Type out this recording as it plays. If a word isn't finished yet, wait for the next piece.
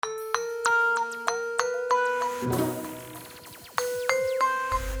Hello.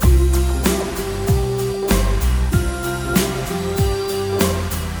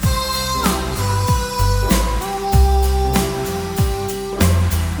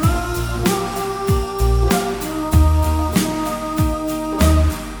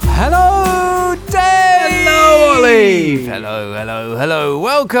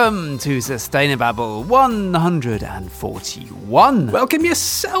 Welcome to Sustainababble 141. Welcome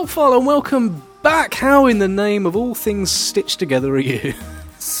yourself, all, and welcome back. How in the name of all things stitched together are you?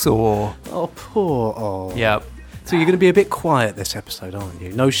 Sore. Oh, poor Ol. Yep. So you're going to be a bit quiet this episode, aren't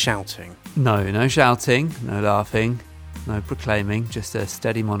you? No shouting. No shouting, no laughing, no proclaiming, just a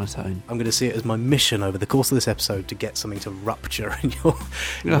steady monotone. I'm going to see it as my mission over the course of this episode to get something to rupture in your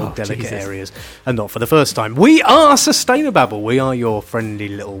delicate areas. And not for the first time. We are Sustainababble. We are your friendly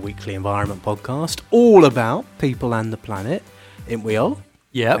little weekly environment podcast, all about people and the planet. Ain't we all?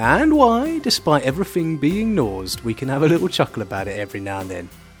 Yep. And why, despite everything being nosed, we can have a little chuckle about it every now and then.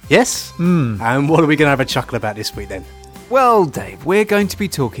 Yes? And what are we going to have a chuckle about this week then? Well, Dave, we're going to be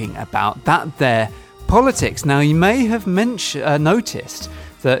talking about that there politics. Now, you may have noticed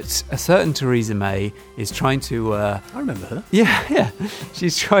that a certain Theresa May is trying to... I remember her. Yeah.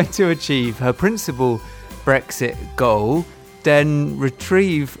 She's trying to achieve her principal Brexit goal, then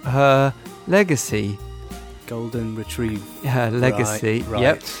retrieve her legacy. Golden retrieve. Her legacy.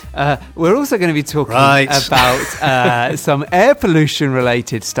 Right. Yep. We're also going to be talking about some air pollution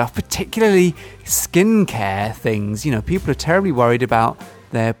related stuff, particularly skincare things. You know, people are terribly worried about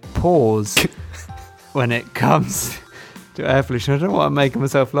their pores when it comes to air pollution. I don't want to make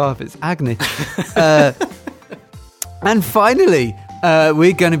myself laugh. It's agony. And finally,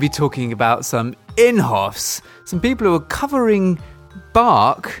 we're going to be talking about some inhofs, some people who are covering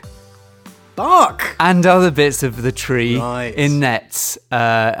bark and other bits of the tree in nets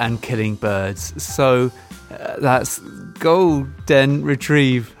and killing birds. So that's golden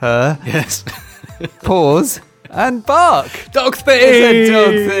retrieve her. Yes. Pause. And bark. Dog thing! It's a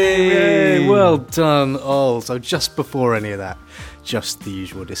dog thing. Yay, well done, all. So just before any of that, just the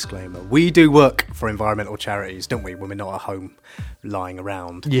usual disclaimer. We do work for environmental charities, don't we, when we're not at home lying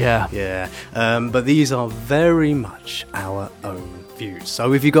around. Yeah. But these are very much our own views.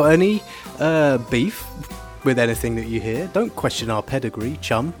 So if you've got any beef with anything that you hear, don't question our pedigree,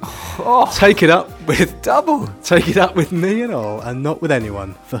 chum. Take it up with me and all, and not with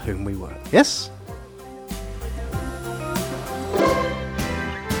anyone for whom we work. Yes?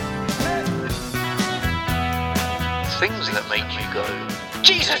 Things that make you go,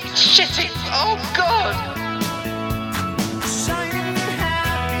 Jesus, shitting, oh God!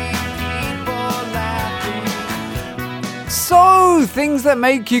 So, things that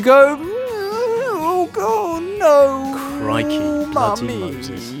make you go, oh God, no. Crikey, bloody Mummy,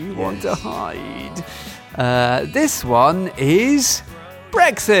 Moses. You want to hide. This one is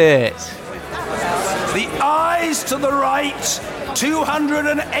Brexit. The ayes to the right,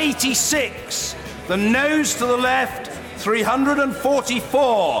 286. The noes to the left,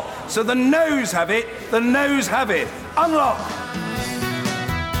 344. So the noes have it, Unlock!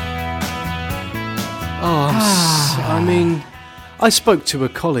 I spoke to a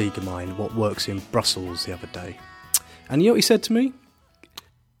colleague of mine what works in Brussels the other day. And you know what he said to me?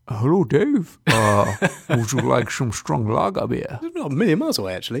 Hello, Dave. Would you like some strong lager beer? Not a million miles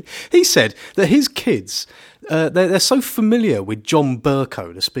away, actually. He said that his kids, they're so familiar with John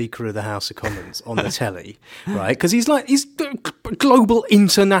Bercow, the Speaker of the House of Commons, on the telly, right? Because he's a global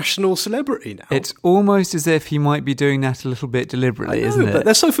international celebrity now. It's almost as if he might be doing that a little bit deliberately, isn't it? But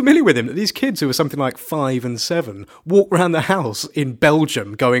they're so familiar with him that these kids who are something like 5 and 7 walk around the house in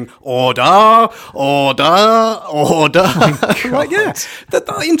Belgium going, order, order, order. Right, yeah.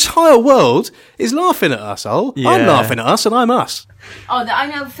 The entire world is laughing at us, Ol. Yeah. I'm laughing at us and I'm us. Oh, the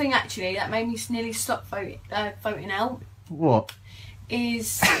only other thing actually that made me nearly stop voting out. What?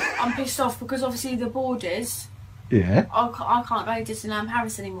 Is I'm pissed off because obviously the borders. Yeah. I can't go to Disneyland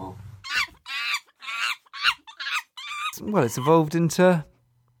Paris anymore. Well, it's evolved into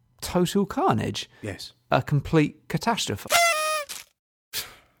total carnage. Yes. A complete catastrophe.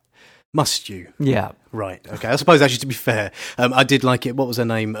 Must you? Yeah. Right, okay. I suppose actually, to be fair, I did like it. What was her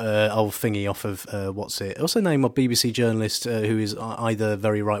name? Old thingy off of, what's her name? A BBC journalist who is either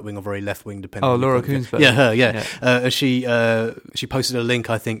very right-wing or very left-wing, depending on... Laura Kuenssberg. Yeah, her, yeah. She posted a link,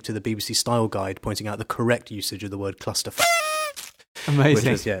 I think, to the BBC Style Guide pointing out the correct usage of the word clusterfuck. Amazing. Which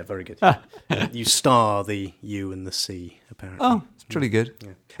is, yeah, very good. You star the U and the C, apparently. Oh, it's really good.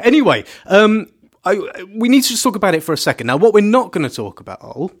 Yeah. Anyway, we need to just talk about it for a second. Now, what we're not going to talk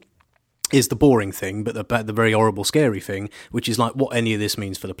about, is the boring thing, but the very horrible, scary thing, which is like what any of this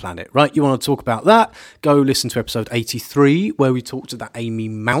means for the planet, right? You want to talk about that? Go listen to episode 83, where we talked to that Amy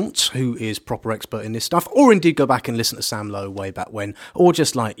Mount, who is proper expert in this stuff, or indeed go back and listen to Sam Lowe way back when, or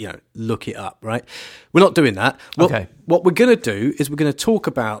just like, look it up, right? We're not doing that. Okay. What we're going to do is we're going to talk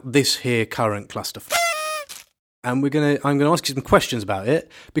about this here current clusterfuck. And I'm going to ask you some questions about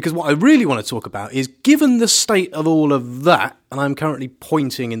it, because what I really want to talk about is, given the state of all of that, and I'm currently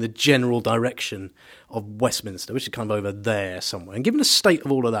pointing in the general direction of Westminster, which is kind of over there somewhere, and given the state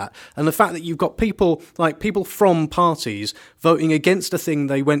of all of that, and the fact that you've got people from parties voting against a thing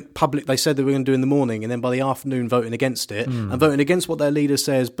they said they were going to do in the morning, and then by the afternoon voting against it, and voting against what their leader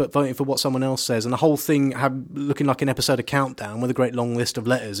says, but voting for what someone else says, and the whole thing looking like an episode of Countdown with a great long list of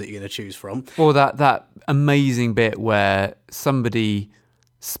letters that you're going to choose from. Or that amazing bit where somebody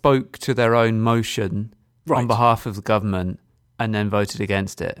spoke to their own motion on behalf of the government and then voted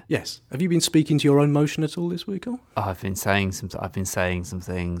against it. Yes. Have you been speaking to your own motion at all this week, Al? I've been saying some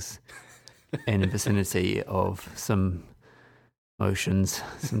things in the vicinity of some motions,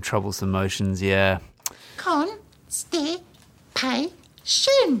 some troublesome motions. Yeah. Constipation.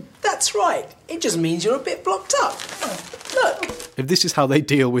 That's right. It just means you're a bit blocked up. Look. If this is how they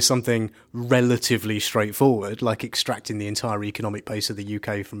deal with something relatively straightforward, like extracting the entire economic base of the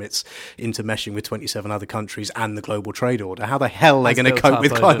UK from its intermeshing with 27 other countries and the global trade order, how the hell are they going to cope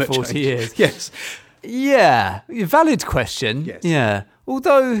with climate 40 change? Years. Yes. Yeah. Valid question. Yes. Yeah.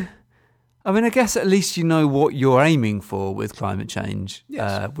 Although, I mean, I guess at least you know what you're aiming for with climate change,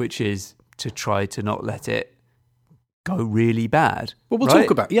 which is to try to not let it go really bad. Well, we'll talk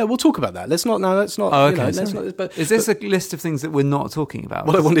about that. Let's not. Oh, okay. But is this a list of things that we're not talking about?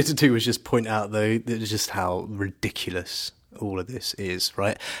 What I wanted to do was just point out, though, just how ridiculous all of this is,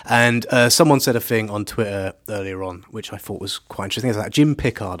 right? And someone said a thing on Twitter earlier on, which I thought was quite interesting. It's like Jim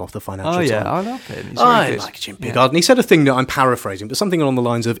Pickard off the Financial Times. Oh, yeah, I love him. I like Jim Pickard. And he said a thing that I'm paraphrasing, but something along the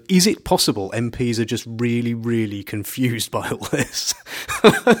lines of, is it possible MPs are just really, really confused by all this?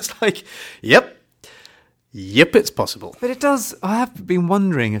 It's like, Yep, it's possible. But it does. I have been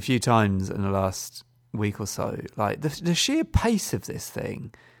wondering a few times in the last week or so, like the sheer pace of this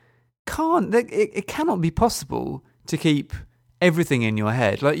thing it cannot be possible to keep everything in your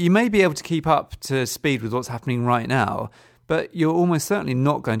head. Like, you may be able to keep up to speed with what's happening right now, but you're almost certainly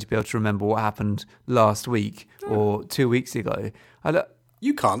not going to be able to remember what happened last week or 2 weeks ago.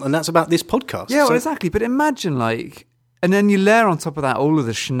 You can't, and that's about this podcast. Yeah, well, exactly. But imagine, like, and then you layer on top of that all of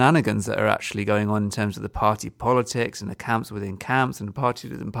the shenanigans that are actually going on in terms of the party politics and the camps within camps and the parties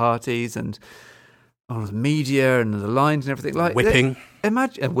within parties and all the media and the lines and everything. Like whipping.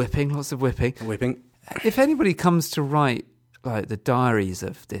 Imagine whipping, lots of whipping. Whipping. If anybody comes to write like the diaries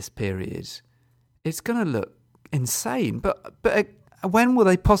of this period, it's going to look insane. But when will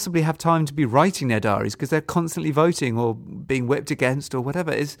they possibly have time to be writing their diaries, because they're constantly voting or being whipped against or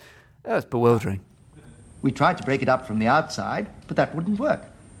whatever? It's bewildering. We tried to break it up from the outside, but that wouldn't work.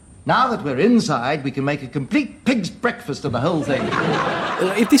 Now that we're inside, we can make a complete pig's breakfast of the whole thing.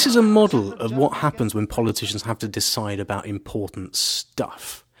 If this is a model of what happens when politicians have to decide about important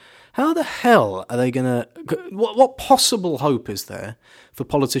stuff, how the hell are they going to... What possible hope is there for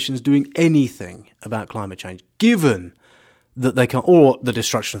politicians doing anything about climate change, given that they can't... Or the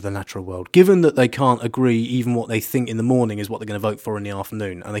destruction of the natural world, given that they can't agree even what they think in the morning is what they're going to vote for in the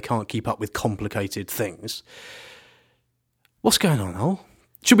afternoon, and they can't keep up with complicated things? What's going on, Al?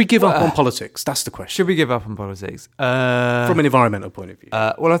 Should we give up on politics? That's the question. Should we give up on politics? From an environmental point of view.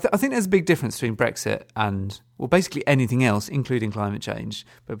 Well, I think there's a big difference between Brexit and, well, basically anything else, including climate change,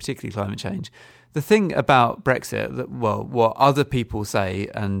 but particularly climate change. The thing about Brexit, what other people say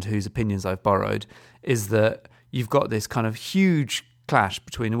and whose opinions I've borrowed, is that you've got this kind of huge clash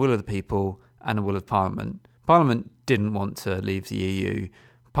between the will of the people and the will of Parliament. Parliament didn't want to leave the EU.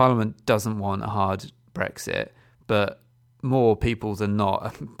 Parliament doesn't want a hard Brexit, but more people than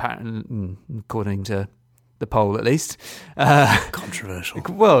not, apparently, according to the poll at least. Controversial.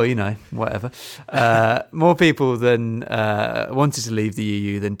 Well, whatever. More people than wanted to leave the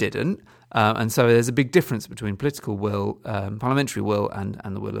EU than didn't. And so there's a big difference between political will, parliamentary will, and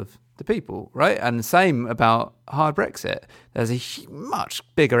the will of the people, right? And the same about hard Brexit. There's a much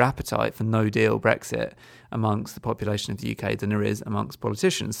bigger appetite for no-deal Brexit amongst the population of the UK than there is amongst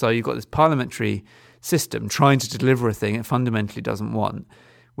politicians. So you've got this parliamentary system trying to deliver a thing it fundamentally doesn't want.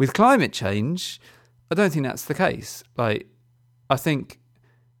 With climate change, I don't think that's the case. Like, I think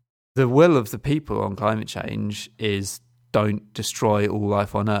the will of the people on climate change is don't destroy all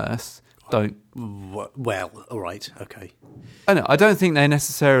life on Earth. Don't. Well, all right, okay. I don't think they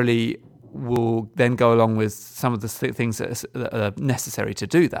necessarily will then go along with some of the things that are necessary to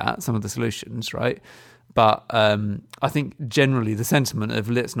do that, some of the solutions, right? But I think generally the sentiment of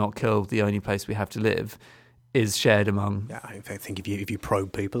let's not kill the only place we have to live is shared among... Yeah, I think if you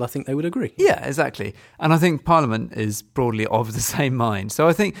probe people, I think they would agree. Yeah, exactly. And I think Parliament is broadly of the same mind. So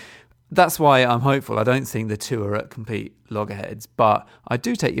I think that's why I'm hopeful. I don't think the two are at complete loggerheads, but I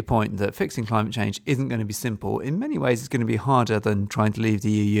do take your point that fixing climate change isn't going to be simple. In many ways, it's going to be harder than trying to leave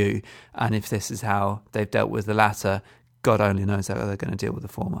the EU. And if this is how they've dealt with the latter, God only knows how they're going to deal with the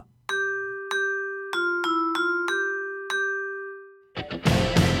former.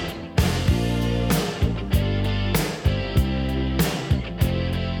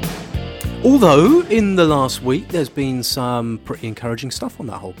 Although, in the last week, there's been some pretty encouraging stuff on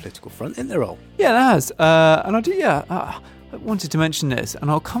that whole political front, isn't there all? Yeah, there has. And I wanted to mention this, and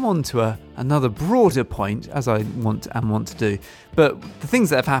I'll come on to another broader point, as I want to do. But the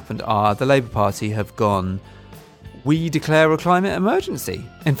things that have happened are the Labour Party have gone, we declare a climate emergency.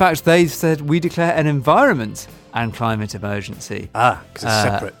 In fact, they've said we declare an environment and climate emergency. Because it's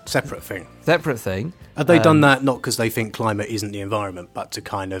a separate thing. Separate thing. Have they done that not because they think climate isn't the environment, but to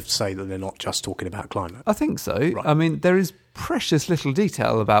kind of say that they're not just talking about climate? I think so. Right. I mean, there is precious little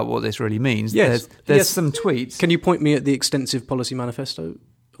detail about what this really means. Yes. There's some tweets. Can you point me at the extensive policy manifesto?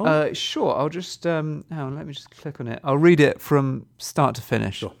 Sure. I'll just... hang on, let me just click on it. I'll read it from start to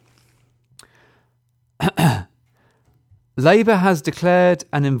finish. Sure. Labour has declared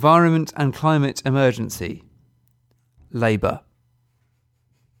an environment and climate emergency. Labour.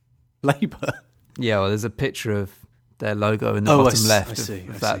 Yeah, well, there's a picture of their logo in the bottom left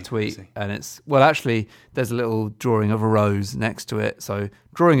of that tweet. And it's, well, actually, there's a little drawing of a rose next to it. So,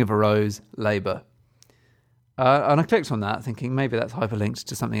 drawing of a rose, Labour. And I clicked on that thinking maybe that's hyperlinked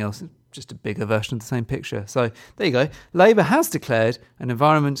to something else, just a bigger version of the same picture. So, there you go. Labour has declared an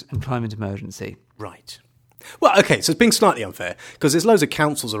environment and climate emergency. Right. Well, okay, so it's being slightly unfair because there's loads of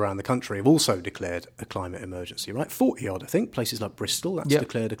councils around the country have also declared a climate emergency, right? 40 odd, I think. Places like Bristol, that's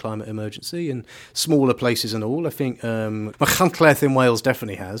declared a climate emergency, and smaller places and all. I think Machynlleth in Wales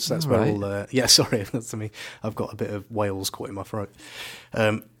definitely has. That's where all. Sorry, that's me. I've got a bit of Wales caught in my throat.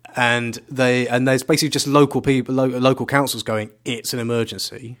 And there's basically just local people, local councils going, it's an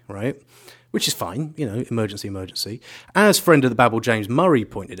emergency, right? Which is fine, emergency. As friend of the Babble, James Murray,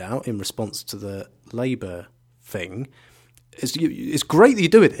 pointed out in response to the Labour thing, it's great that you're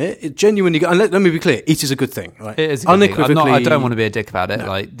doing it. It genuinely, and let me be clear, it is a good thing, right? It is a good thing. I don't want to be a dick about it. No.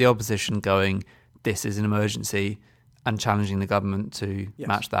 Like the opposition going, this is an emergency, and challenging the government to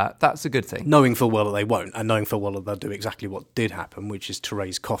match that. That's a good thing. Knowing full well that they won't, and knowing full well that they'll do exactly what did happen, which is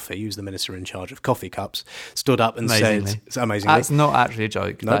Therese Coffey, who's the minister in charge of coffee cups, stood up and said... Amazingly. That's not actually a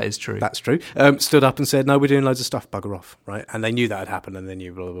joke. No, that is true. That's true. Stood up and said, no, we're doing loads of stuff, bugger off, right? And they knew that had happened, and they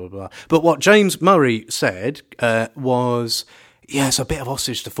knew blah, blah, blah. But what James Murray said was, it's a bit of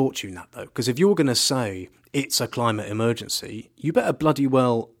hostage to fortune, that, though, because if you're going to say it's a climate emergency, you better bloody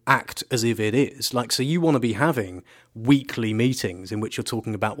well act as if it is. Like, so you want to be having weekly meetings in which you're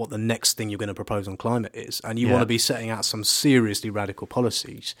talking about what the next thing you're going to propose on climate is, and you want to be setting out some seriously radical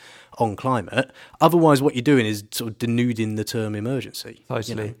policies on climate. Otherwise, what you're doing is sort of denuding the term emergency.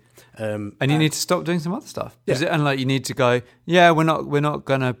 Totally. And you need to stop doing some other stuff. Yeah. And like you need to go, we're not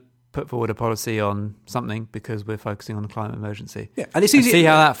going to put forward a policy on something because we're focusing on the climate emergency. Yeah, and it's easy. See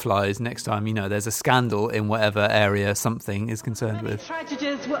how that flies next time, there's a scandal in whatever area something is concerned with.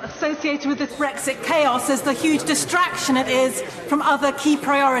 Tragedies associated with this Brexit chaos is the huge distraction it is from other key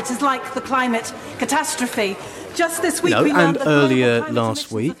priorities like the climate catastrophe. Just this week, we learned and earlier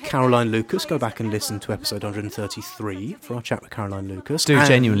last week, Caroline Lucas, go back and listen to episode 133 for our chat with Caroline Lucas. Do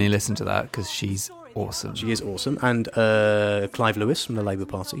genuinely listen to that because she's awesome. She is awesome. And Clive Lewis from the Labour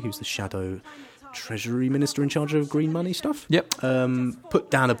Party, who's the shadow Treasury Minister in charge of green money stuff. Yep.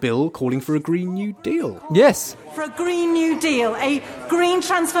 Put down a bill calling for a Green New Deal. Yes. For a Green New Deal, a green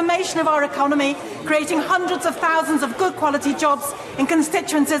transformation of our economy, creating hundreds of thousands of good quality jobs in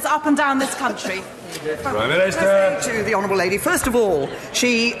constituencies up and down this country. Prime Minister. To the Honourable Lady, first of all,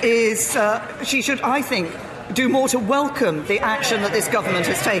 she should, I think, do more to welcome the action that this government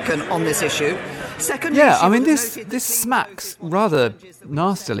has taken on this issue. Secondly, this smacks rather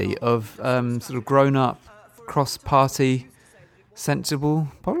nastily of sort of grown-up, cross-party, sensible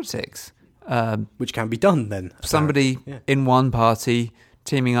politics. Which can be done then. Somebody in one party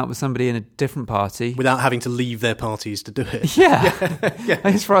teaming up with somebody in a different party. Without having to leave their parties to do it. Yeah.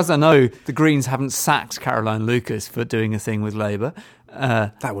 As far as I know, the Greens haven't sacked Caroline Lucas for doing a thing with Labour.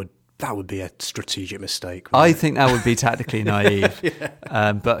 That would be a strategic mistake. I think that would be tactically naive.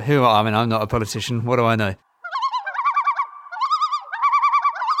 But I'm not a politician. What do I know?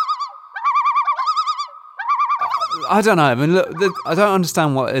 I don't know. I mean, look, I don't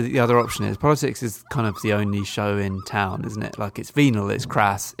understand what the other option is. Politics is kind of the only show in town, isn't it? Like, it's venal, it's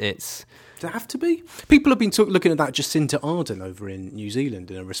crass, it's... Does it have to be? People have been looking at that Jacinta Ardern over in New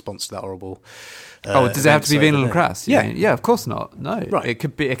Zealand in a response to that horrible... does it have to be venal and crass? Yeah. Yeah, of course not. No. Right.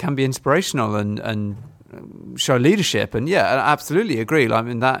 It can be inspirational and show leadership. And yeah, I absolutely agree. Like, I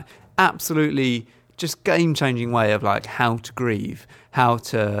mean, that absolutely just game-changing way of like how to grieve, how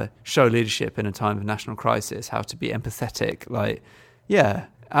to show leadership in a time of national crisis, how to be empathetic. Like, yeah,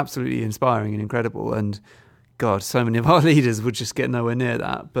 absolutely inspiring and incredible. And God, so many of our leaders would just get nowhere near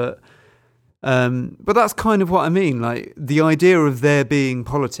that. But that's kind of what I mean. Like, the idea of there being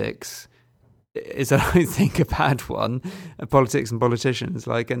politics is, I don't think, a bad one. Politics and politicians,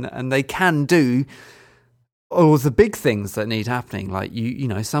 like, and they can do all the big things that need happening. Like, you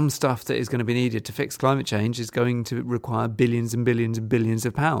know, some stuff that is going to be needed to fix climate change is going to require billions and billions and billions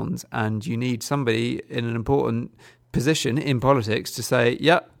of pounds, and you need somebody in an important position in politics to say,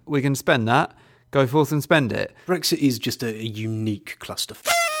 yeah, we can spend that. Go forth and spend it. Brexit is just a unique cluster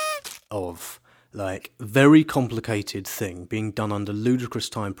of like very complicated thing being done under ludicrous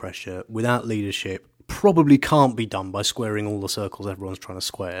time pressure without leadership. Probably can't be done by squaring all the circles everyone's trying to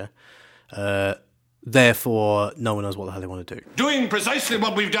square. Therefore, no one knows what the hell they want to do. Doing precisely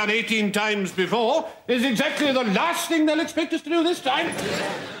what we've done 18 times before is exactly the last thing they'll expect us to do this time.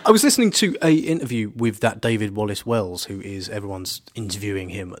 I was listening to a interview with that David Wallace-Wells, who is everyone's interviewing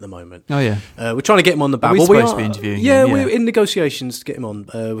him at the moment. Oh, yeah. We're trying to get him on the back. We're supposed to be interviewing him. Yeah, we're in negotiations to get him on.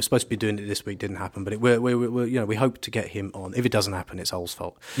 We're supposed to be doing it this week. Didn't happen, but we hope to get him on. If it doesn't happen, it's Hull's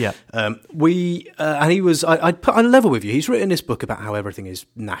fault. Yeah. And he was. I'd put on a level with you. He's written this book about how everything is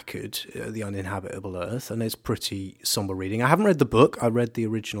knackered, the uninhabitable Earth, and it's pretty somber reading. I haven't read the book. I read the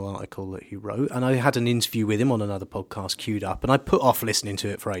original article that he wrote, and I had an interview with him on another podcast queued up, and I put off listening to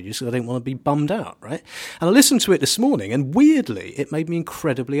it for ages because I didn't want to be bummed out, right? And I listened to it this morning, and weirdly, it made me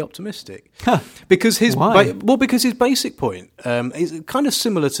incredibly optimistic. Because his basic point is kind of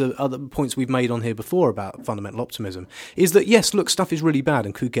similar to other points we've made on here before about fundamental optimism, is that yes, look, stuff is really bad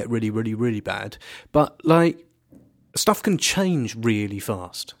and could get really, really, really bad, but like stuff can change really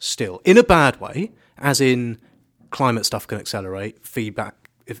fast still, in a bad way, as in climate stuff can accelerate, feedback,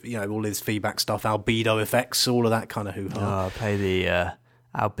 all this feedback stuff, albedo effects, all of that kind of hoo-ha. Oh, play the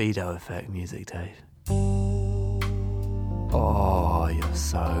albedo effect music, Dave. Oh, you're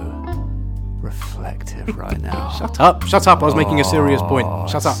so reflective right now. Shut up, I was making a serious point.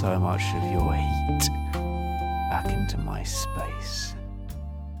 Shut up. So much of your heat back into my space.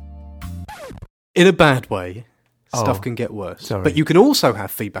 In a bad way, stuff can get worse. Sorry. But you can also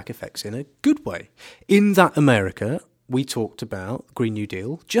have feedback effects in a good way. In that America, we talked about Green New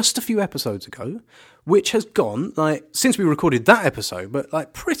Deal just a few episodes ago, which has gone, like, since we recorded that episode, but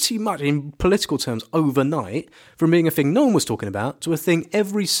like pretty much in political terms overnight, from being a thing no one was talking about to a thing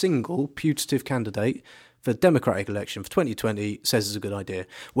every single putative candidate for the Democratic election for 2020 says is a good idea,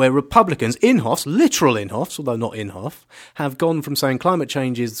 where Republicans, Inhofes, literal Inhofes, although not Inhofe, have gone from saying climate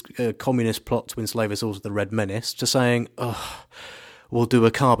change is a communist plot to enslave us all to the Red Menace to saying, we'll do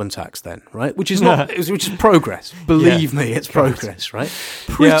a carbon tax then, right? Which is not, which is progress. Believe me, it's progress, right?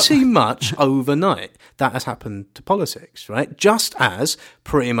 Pretty much overnight, that has happened to politics, right? Just as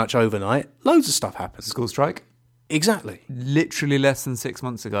pretty much overnight, loads of stuff happens. School strike? Exactly. Literally less than 6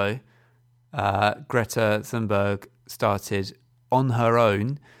 months ago, Greta Thunberg started on her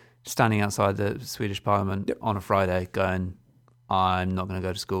own, standing outside the Swedish Parliament on a Friday, going, "I'm not going to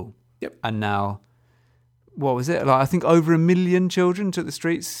go to school." Yep. And now, what was it? Like, I think over 1 million children took to the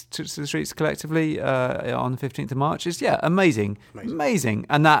streets collectively on the 15th of March. It's amazing.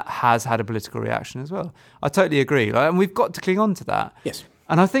 And that has had a political reaction as well. I totally agree. Like, and we've got to cling on to that. Yes.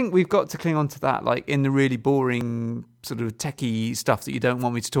 And I think we've got to cling on to that, like, in the really boring sort of techie stuff that you don't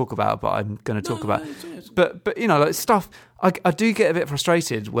want me to talk about, but I'm going to talk about. But like stuff, I do get a bit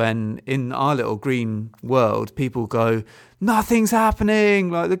frustrated when in our little green world, people go, nothing's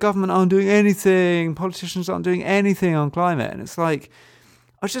happening, like the government aren't doing anything, politicians aren't doing anything on climate. And it's like,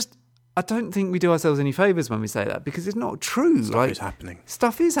 I don't think we do ourselves any favours when we say that, because it's not true. Stuff is happening.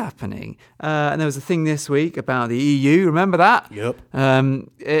 Stuff is happening. And there was a thing this week about the EU. Remember that? Yep.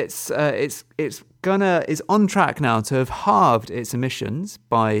 It's on track now to have halved its emissions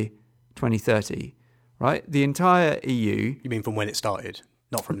by 2030. Right? The entire EU. You mean from when it started,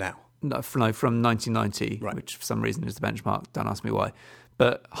 not from now? No, from 1990, right, which for some reason is the benchmark. Don't ask me why.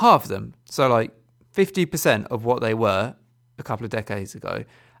 But half of them. So like 50% of what they were a couple of decades ago.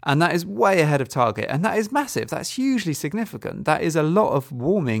 And that is way ahead of target. And that is massive. That's hugely significant. That is a lot of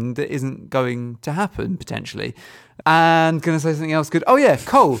warming that isn't going to happen, potentially. And going to say something else good. Oh, yeah,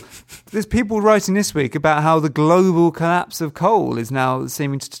 coal. There's people writing this week about how the global collapse of coal is now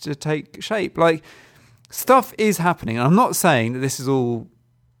seeming to take shape. Like, stuff is happening. And I'm not saying that this is all...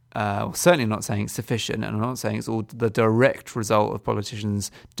 certainly not saying it's sufficient, and I'm not saying it's all the direct result of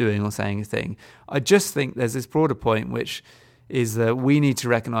politicians doing or saying a thing. I just think there's this broader point, which is that we need to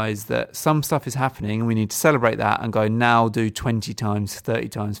recognise that some stuff is happening and we need to celebrate that and go, now do 20 times, 30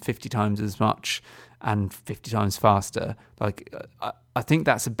 times, 50 times as much and 50 times faster. Like, I think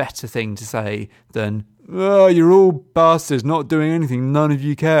that's a better thing to say than, oh, you're all bastards not doing anything, none of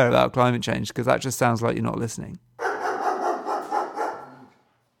you care about climate change, because that just sounds like you're not listening.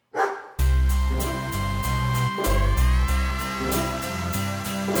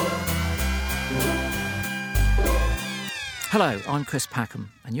 Hello, I'm Chris Packham,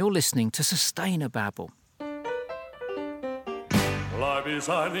 and you're listening to Sustainababble.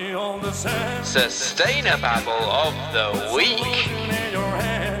 Sustainababble of the week.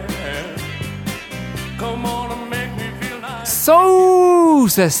 So,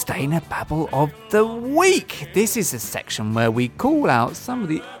 Sustainababble of the week. This is a section where we call out some of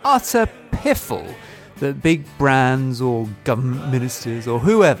the utter piffle that big brands or government ministers or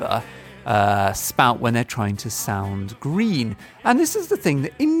whoever spout when they're trying to sound green. And this is the thing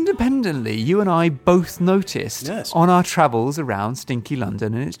that independently you and I both noticed on our travels around stinky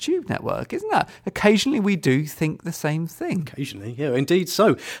London and its tube network, isn't that? Occasionally we do think the same thing. Occasionally, yeah, indeed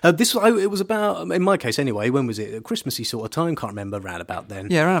so. It was about, in my case anyway, when was it? A Christmassy sort of time, can't remember, round about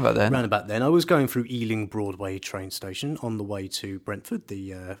then. Yeah, round about then. Round about then. I was going through Ealing Broadway train station on the way to Brentford,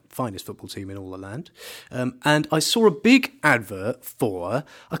 the finest football team in all the land. And I saw a big advert for,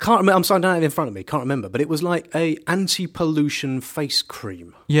 I can't remember, I'm sorry, I don't have it in front of me, can't remember, but it was like a anti-pollution face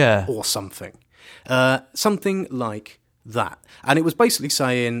cream. Yeah. Or something. Something like that. And it was basically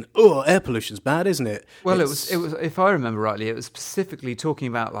saying, oh, air pollution's bad, isn't it? Well, it was, if I remember rightly, it was specifically talking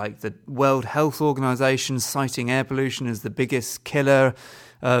about like the World Health Organization citing air pollution as the biggest killer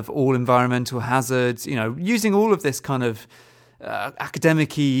of all environmental hazards, you know, using all of this kind of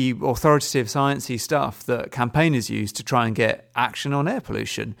academic-y, authoritative, sciencey stuff that campaigners use to try and get action on air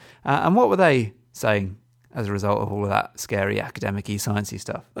pollution. And what were they saying as a result of all of that scary academic-y, sciencey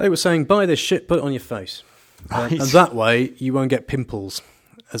stuff? They were saying, buy this shit, put it on your face. Right. And that way you won't get pimples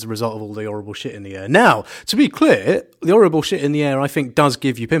as a result of all the horrible shit in the air. Now, to be clear, the horrible shit in the air, I think, does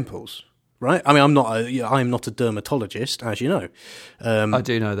give you pimples. Right? I mean, I'm not a dermatologist, as you know. I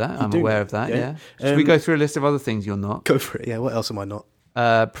do know that. I'm aware of that, yeah. Should we go through a list of other things you're not? Go for it, yeah. What else am I not?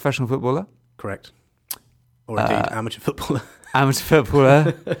 Professional footballer? Correct. Or indeed, amateur footballer. Amateur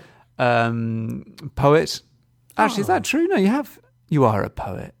footballer. Poet. Actually, is that true? No, you are a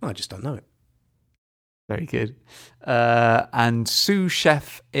poet. I just don't know it. Very good. And sous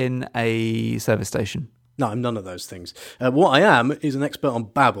chef in a service station. No, I'm none of those things. What I am is an expert on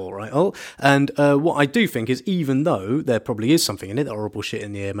babble, right? And what I do think is, even though there probably is something in it, that horrible shit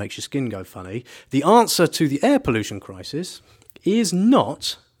in the air makes your skin go funny, the answer to the air pollution crisis is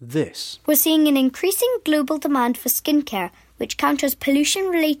not this. We're seeing an increasing global demand for skincare, which counters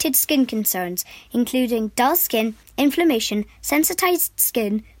pollution-related skin concerns, including dull skin, inflammation, sensitized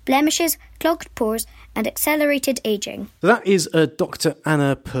skin, blemishes, clogged pores, and accelerated aging. That is Dr.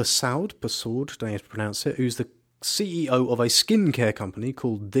 Anna Persaud, don't know how to pronounce it, who's the CEO of a skincare company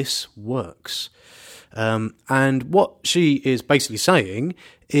called This Works. And what she is basically saying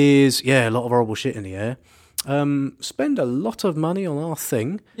is, a lot of horrible shit in the air. Spend a lot of money on our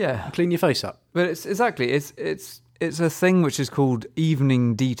thing. Yeah. And clean your face up. But it's a thing which is called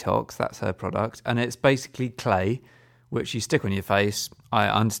Evening Detox. That's her product. And it's basically clay, which you stick on your face. I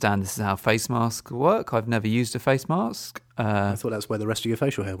understand this is how face masks work. I've never used a face mask. I thought that's where the rest of your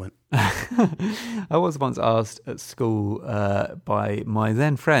facial hair went. I was once asked at school by my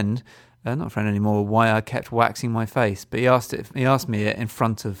then friend, not friend anymore, why I kept waxing my face. But he asked me it in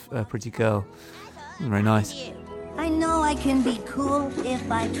front of a pretty girl. It was very nice. I know I can be cool if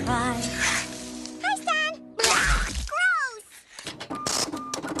I try.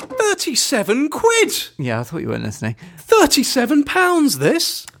 37 quid! Yeah, I thought you weren't listening. £37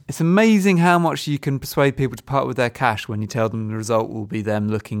 this? It's amazing how much you can persuade people to part with their cash when you tell them the result will be them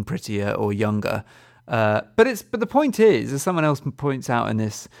looking prettier or younger. But the point is, as someone else points out in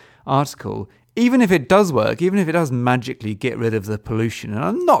this article, even if it does work, even if it does magically get rid of the pollution, and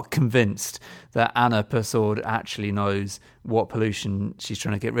I'm not convinced that Anna Persaud actually knows what pollution she's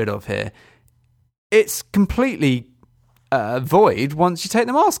trying to get rid of here, it's completely void once you take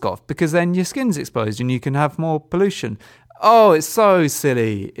the mask off, because then your skin's exposed and you can have more pollution. Oh, it's so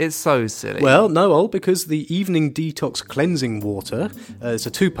silly. It's so silly. Well, no, because the Evening Detox Cleansing Water, it's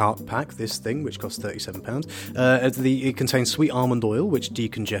a 2-part pack, this thing, which costs £37. It contains sweet almond oil, which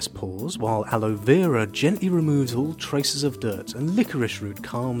decongests pores, while aloe vera gently removes all traces of dirt, and licorice root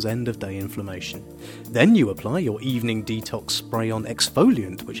calms end-of-day inflammation. Then you apply your Evening Detox Spray-On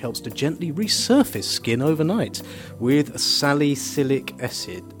Exfoliant, which helps to gently resurface skin overnight, with salicylic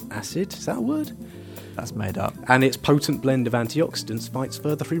acid. Acid? Is that a word? That's made up. And its potent blend of antioxidants fights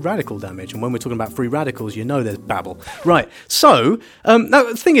further free radical damage. And when we're talking about free radicals, you know there's babble. Right, so, now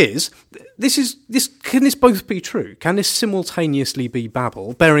the thing is, can this both be true? Can this simultaneously be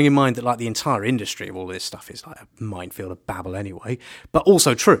babble? Bearing in mind that like the entire industry of all this stuff is like a minefield of babble anyway. But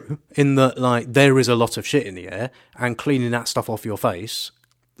also true, in that like there is a lot of shit in the air, and cleaning that stuff off your face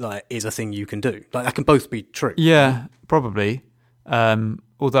like is a thing you can do. Like that can both be true. Yeah, probably.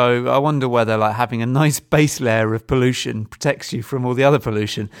 Although I wonder whether like having a nice base layer of pollution protects you from all the other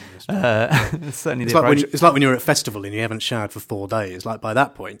pollution. Certainly, it's like when you're at a festival and you haven't showered for 4 days. Like by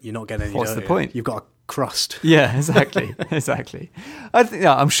that point, you're not getting any. What's the point? You've got a crust. Yeah, exactly, exactly.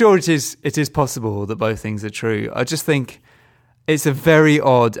 I'm sure it is possible that both things are true. I just think it's a very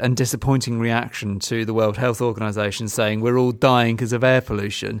odd and disappointing reaction to the World Health Organization saying we're all dying because of air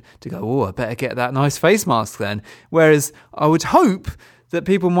pollution to go, oh, I better get that nice face mask then. Whereas I would hope that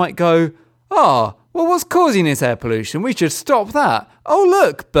people might go, well, what's causing this air pollution? We should stop that. Oh,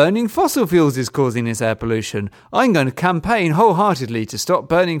 look, burning fossil fuels is causing this air pollution. I'm going to campaign wholeheartedly to stop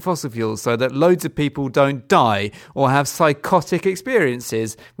burning fossil fuels so that loads of people don't die or have psychotic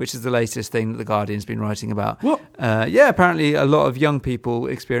experiences, which is the latest thing that The Guardian's been writing about. What? Apparently a lot of young people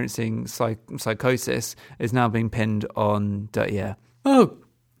experiencing psychosis is now being pinned on dirty air. Oh,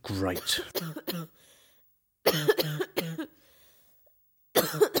 great.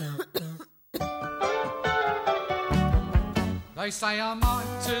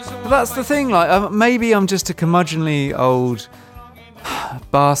 But that's the thing, like, maybe I'm just a curmudgeonly old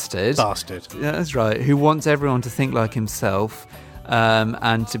bastard. Yeah, that's right. Who wants everyone to think like himself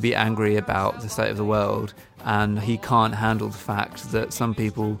and to be angry about the state of the world. And he can't handle the fact that some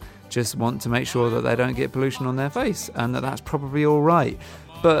people just want to make sure that they don't get pollution on their face and that's probably all right.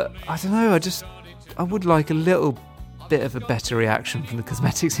 But I don't know, I would like a little bit of a better reaction from the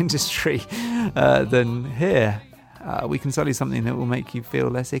cosmetics industry than here. We can sell you something that will make you feel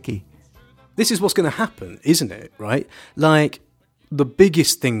less icky. This is what's going to happen, isn't it? Right? Like, the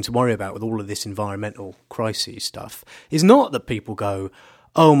biggest thing to worry about with all of this environmental crisis stuff is not that people go,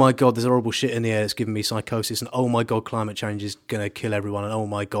 oh my God, there's horrible shit in the air that's giving me psychosis, and oh my God, climate change is going to kill everyone, and oh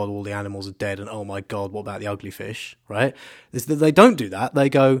my God, all the animals are dead, and oh my God, what about the ugly fish, right? They don't do that. They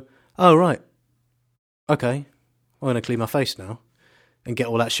go, oh, right, okay, I'm going to clean my face now and get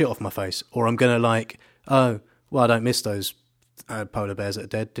all that shit off my face. Or I'm going to well, I don't miss those polar bears that are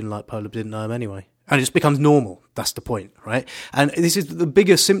dead, didn't know them anyway. And it just becomes normal. That's the point, right? And this is the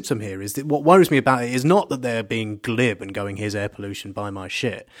biggest symptom here, is that what worries me about it is not that they're being glib and going, here's air pollution, buy my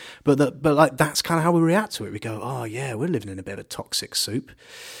shit. But that's kind of how we react to it. We go, oh yeah, we're living in a bit of a toxic soup.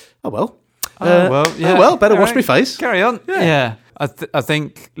 Oh well. Better wash my face. Carry on. Yeah. I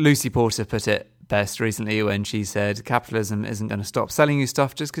think Lucy Porter put it best recently when she said capitalism isn't going to stop selling you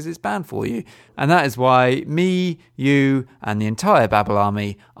stuff just because it's banned for you. And that is why me, you, and the entire Babble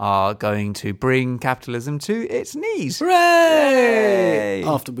Army are going to bring capitalism to its knees. Hooray!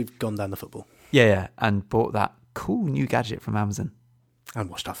 After we've gone down the football. Yeah, and bought that cool new gadget from Amazon. And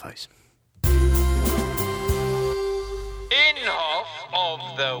washed our face. In-Hoff of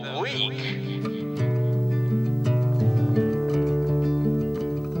the Week.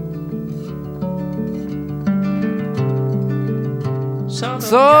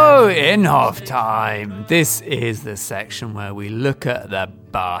 So, In-Hoff time. This is the section where we look at the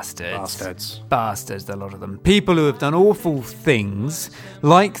bastards. Bastards, a lot of them. People who have done awful things,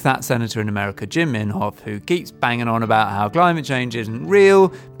 like that senator in America, Jim Inhofe, who keeps banging on about how climate change isn't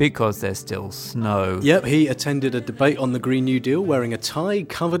real because there's still snow. Yep, he attended a debate on the Green New Deal wearing a tie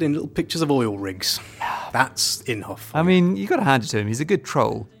covered in little pictures of oil rigs. That's Inhofe. I mean, you got to hand it to him. He's a good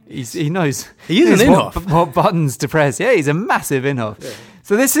troll. He knows. He is an Inhofe. What buttons to press. Yeah, he's a massive Inhofe. Yeah.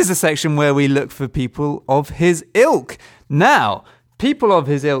 So this is a section where we look for people of his ilk. Now, people of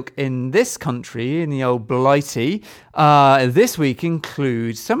his ilk in this country, in the old Blighty, this week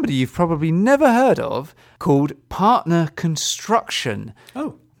include somebody you've probably never heard of called Partner Construction.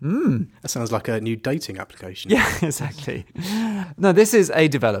 Oh. That sounds like a new dating application. Yeah, exactly. No, this is a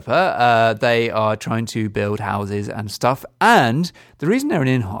developer. They are trying to build houses and stuff. And the reason they're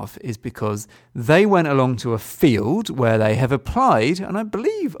in Inhofe is because they went along to a field where they have applied, and I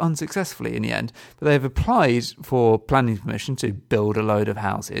believe unsuccessfully in the end, but they've applied for planning permission to build a load of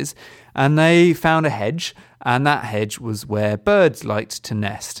houses. And they found a hedge, and that hedge was where birds liked to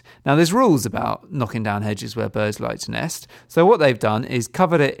nest. Now, there's rules about knocking down hedges where birds like to nest. So what they've done is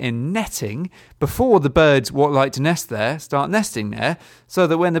covered it in netting before the birds what like to nest there start nesting there, so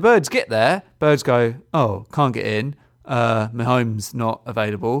that when the birds get there, birds go, oh, can't get in, my home's not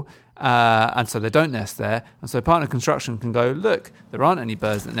available, and so they don't nest there. And so Partner Construction can go, look, there aren't any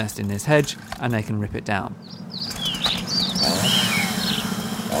birds that nest in this hedge, and they can rip it down.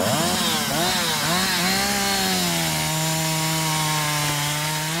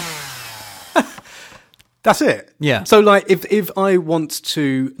 That's it. Yeah. So, like, if I want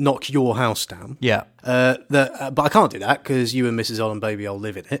to knock your house down, yeah, but I can't do that because you and Mrs. Oll and Baby Oll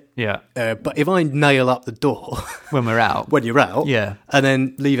live in it. Yeah. But if I nail up the door when we're out, when you're out, yeah, and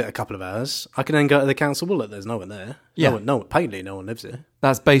then leave it a couple of hours, I can then go to the council. Well, look, there's no one there. Yeah. No one. Painfully, no one lives here.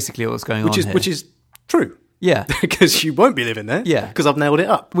 That's basically what's going on here. Which is true. Yeah. Because you won't be living there. Yeah. Because I've nailed it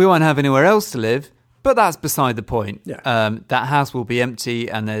up. We won't have anywhere else to live. But that's beside the point. Yeah. That house will be empty,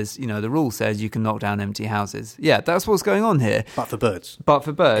 and there's, the rule says you can knock down empty houses. Yeah, that's what's going on here. But for birds.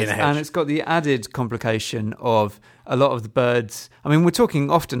 And it's got the added complication of a lot of the birds. I mean, we're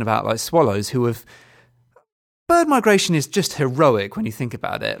talking often about like swallows who have... Bird migration is just heroic when you think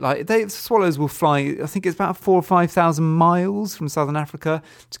about it. Like swallows will fly, I think it's about 4,000 or 5,000 miles from Southern Africa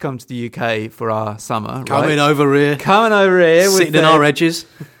to come to the UK for our summer. Coming over here. Sitting in our edges.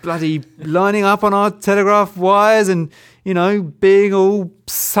 Bloody lining up on our telegraph wires and, being all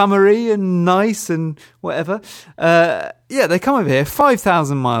summery and nice and whatever. They come over here,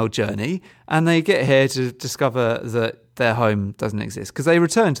 5,000-mile journey, and they get here to discover that their home doesn't exist because they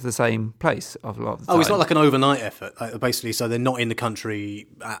return to the same place a lot of the time. Oh, it's not like an overnight effort, basically. So they're not in the country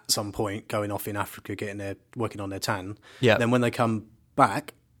at some point, going off in Africa, working on their tan. Yeah. Then when they come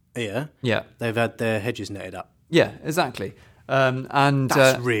back here, they've had their hedges netted up. Yeah, exactly. And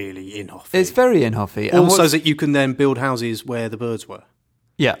that's really Inhofe. It's very Inhofe. Also, that you can then build houses where the birds were.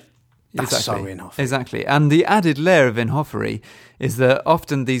 Yeah. That's exactly. so Inhofe. Exactly. And the added layer of Inhofery is that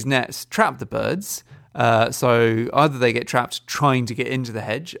often these nets trap the birds. So either they get trapped trying to get into the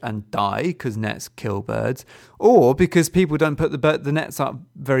hedge and die because nets kill birds, or because people don't put the nets up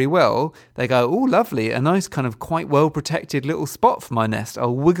very well, they go, oh, lovely, a nice kind of quite well-protected little spot for my nest.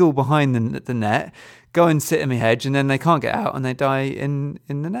 I'll wiggle behind the net, go and sit in my hedge, and then they can't get out and they die in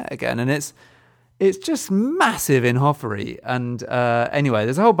the net again. And it's just massive Inhofery. And anyway,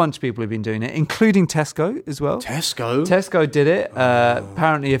 there's a whole bunch of people who've been doing it, including Tesco as well. Tesco did it.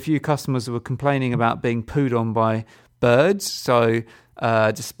 Apparently, a few customers were complaining about being pooed on by birds. So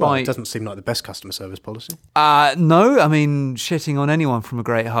despite... Well, it doesn't seem like the best customer service policy. No, I mean, shitting on anyone from a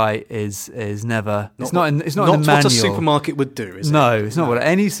great height is never... It's not in the manual. Not what a supermarket would do, is it? No, it's not what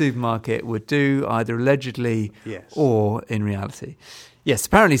any supermarket would do, either allegedly or in reality. Yes,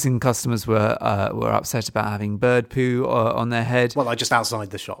 apparently some customers were upset about having bird poo on their head. Well, like just outside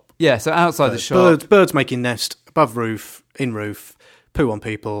the shop. Yeah, so outside the shop. Birds making nest, above roof, in roof, poo on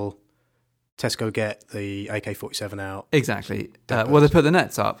people. Tesco get the AK-47 out. Exactly. Well, they put the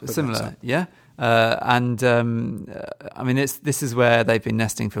nets up. Similar, yeah. I mean, this is where they've been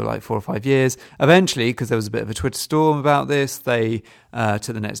nesting for like 4 or 5 years. Eventually, because there was a bit of a Twitter storm about this, they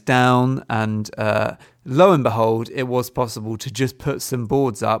took the nets down, and lo and behold, it was possible to just put some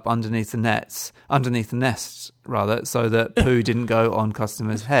boards up underneath the nests, so that poo didn't go on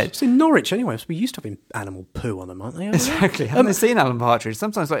customers' heads. It's in Norwich anyway, so we used to have animal poo on them, aren't they? Exactly. Haven't they seen Alan Partridge?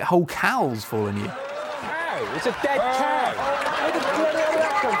 Sometimes like whole cows fall in you. Cow! It's a dead cow! Where the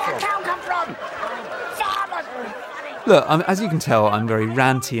cow come from? Look, as you can tell, I'm very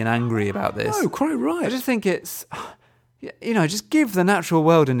ranty and angry about this. Oh, quite right. I just think it's, just give the natural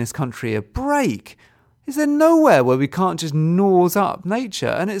world in this country a break. Is there nowhere where we can't just nose up nature?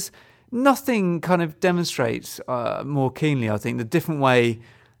 And it's nothing kind of demonstrates more keenly, I think, the different way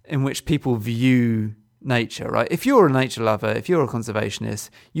in which people view nature, right? If you're a nature lover, if you're a conservationist,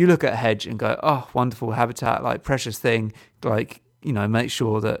 you look at a hedge and go, oh, wonderful habitat, like precious thing, like, make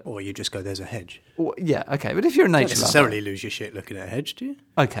sure that... Or you just go, there's a hedge. Yeah, okay, but if you're a nature lover... You don't necessarily lose your shit looking at a hedge, do you?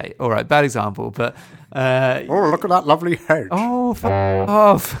 Okay, all right, bad example, but... oh, look at that lovely hedge. Oh, f***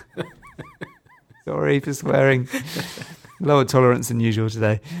 off. Sorry for swearing. Lower tolerance than usual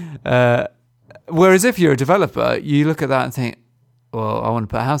today. Whereas if you're a developer, you look at that and think, well, I want to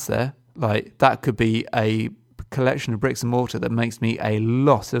put a house there. Like, that could be a collection of bricks and mortar that makes me a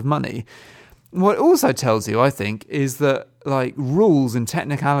lot of money. What it also tells you, I think, is that like rules and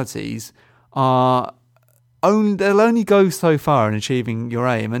technicalities they'll only go so far in achieving your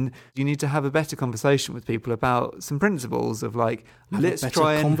aim, and you need to have a better conversation with people about some principles of like, let's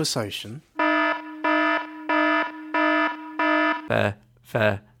try and conversation. Fair.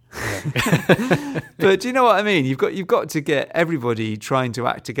 But do you know what I mean? You've got to get everybody trying to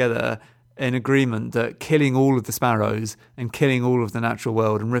act together in agreement that killing all of the sparrows and killing all of the natural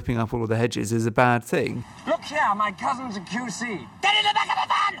world and ripping up all of the hedges is a bad thing. Look here, my cousin's a QC. Get in the back of the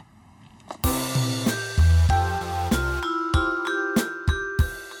van!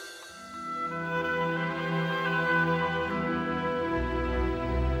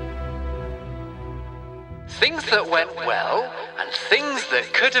 Things that went well and things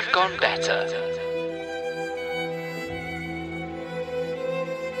that could have gone better.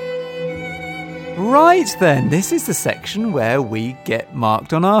 Right then, this is the section where we get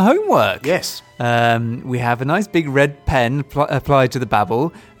marked on our homework. Yes. We have a nice big red pen applied to the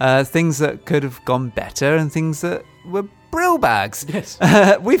babble, things that could have gone better and things that were brill bags. Yes.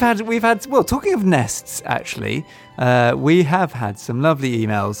 We've had, well, talking of nests, actually, we have had some lovely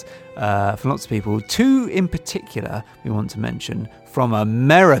emails from lots of people. 2 in particular we want to mention from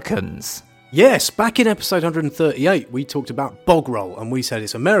Americans. Yes, back in episode 138, we talked about bog roll, and we said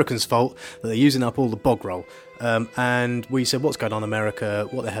it's Americans' fault that they're using up all the bog roll. And we said, what's going on, America?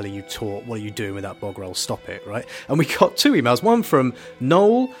 What the hell are you taught? What are you doing with that bog roll? Stop it, right? And we got 2 emails, one from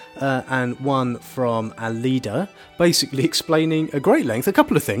Noel and one from Alida, basically explaining at great length a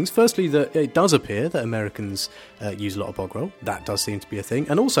couple of things. Firstly, that it does appear that Americans use a lot of bog roll. That does seem to be a thing.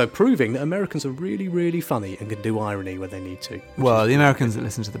 And also proving that Americans are really, really funny and can do irony when they need to. Well, the Americans that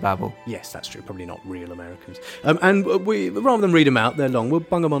listen to the babble. Yes, that's true. Probably not real Americans. And we, rather than read them out, they're long, we'll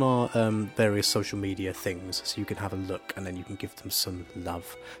bung them on our various social media things, so you can have a look and then you can give them some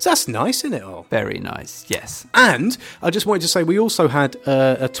love. So that's nice, isn't it all? Very nice, yes. And I just wanted to say we also had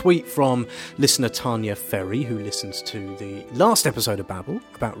a tweet from listener Tanya Ferry, who listens to the last episode of Babble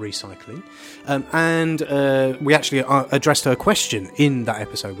about recycling. And we actually addressed her question in that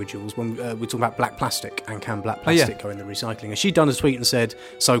episode with Jules when we talked about black plastic and can black plastic go in the recycling. And she'd done a tweet and said,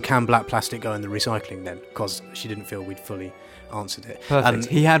 so can black plastic go in the recycling then? Because she didn't feel we'd fully answered it. Perfect.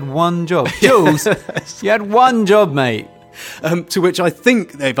 He had one job. Jules, you had one job, mate. To which I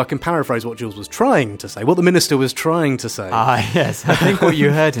think, if I can paraphrase what Jules was trying to say, what the minister was trying to say... yes, I think what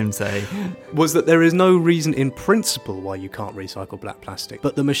you heard him say... was that there is no reason in principle why you can't recycle black plastic,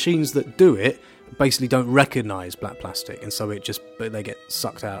 but the machines that do it basically don't recognise black plastic, and so they get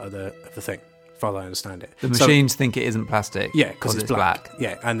sucked out of the thing. As I understand it. The machines think it isn't plastic. Yeah, because it's black.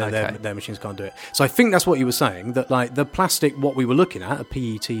 Yeah, and then their machines can't do it. So I think that's what you were saying, that like the plastic, what we were looking at, a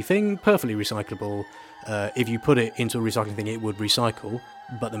PET thing, perfectly recyclable. If you put it into a recycling thing, it would recycle,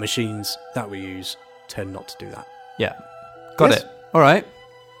 but the machines that we use tend not to do that. Yeah. Got it. All right.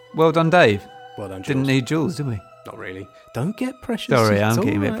 Well done, Dave. Well done, Jules. Didn't need Jules, did we? Not really. Don't get precious. Sorry, I'm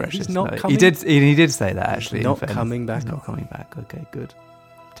getting a bit precious. He's not coming. He did say that, actually. He's not coming back. He's not coming back. Okay, good.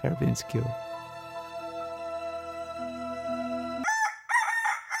 Terribly insecure.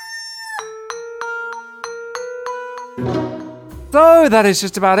 So that is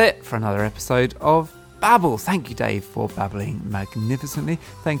just about it for another episode of Babble. Thank you, Dave, for babbling magnificently.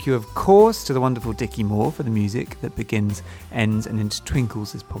 Thank you, of course, to the wonderful Dickie Moore for the music that begins, ends and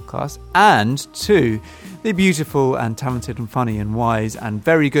intertwinkles this podcast, and to the beautiful and talented and funny and wise and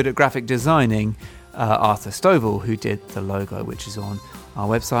very good at graphic designing Arthur Stovall, who did the logo, which is on our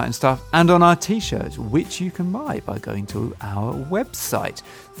website and stuff, and on our t-shirts, which you can buy by going to our website.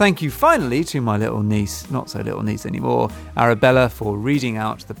 Thank you finally to my little niece, not so little niece anymore, Arabella, for reading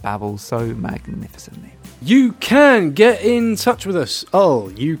out the Babble so magnificently. You can get in touch with us.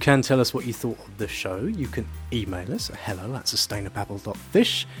 You can tell us what you thought of the show. You can email us at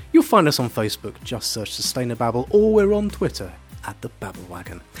hello@sustainababble.fish. You'll find us on Facebook, just search Sustainababble, or we're on Twitter at the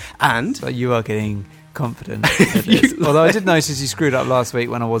Babblewagon. And so you are getting confident at this. Although I did notice you screwed up last week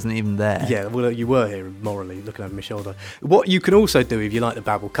when I wasn't even there. Yeah, well, you were here morally looking over my shoulder. What you can also do if you like the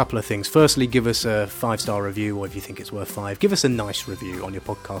Babble, couple of things. Firstly, give us a 5-star review, or if you think it's worth 5, give us a nice review on your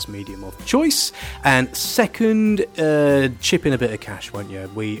podcast medium of choice. And second, chip in a bit of cash, won't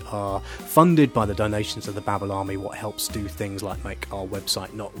you? We are funded by the donations of the Babble Army, what helps do things like make our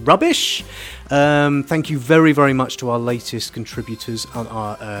website not rubbish. Thank you very, very much to our latest contributors on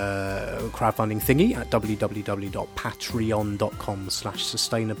our crowdfunding thingy at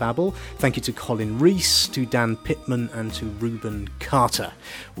www.patreon.com/sustainababble. Thank you to Colin Reese, to Dan Pittman, and to Ruben Carter,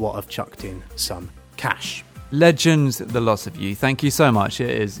 what have chucked in some cash. Legends, the lots of you. Thank you so much.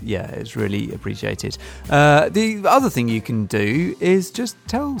 It's really appreciated. The other thing you can do is just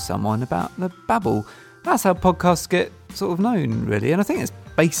tell someone about the Babble. That's how podcasts get sort of known, really. And I think it's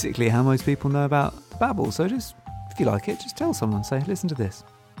basically how most people know about the Babble. So just, if you like it, just tell someone. Say, listen to this.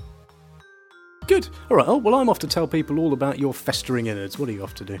 Good. All right. Oh, well, I'm off to tell people all about your festering innards. What are you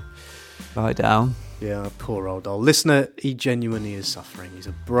off to do? Lie down. Yeah, poor old doll. Listener, he genuinely is suffering. He's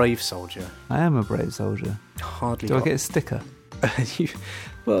a brave soldier. I am a brave soldier. Hardly. Do I get a sticker?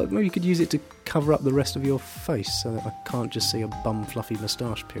 Well, maybe you could use it to cover up the rest of your face so that I can't just see a bum fluffy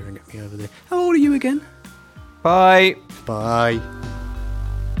moustache peering at me over there. How old are you again? Bye. Bye.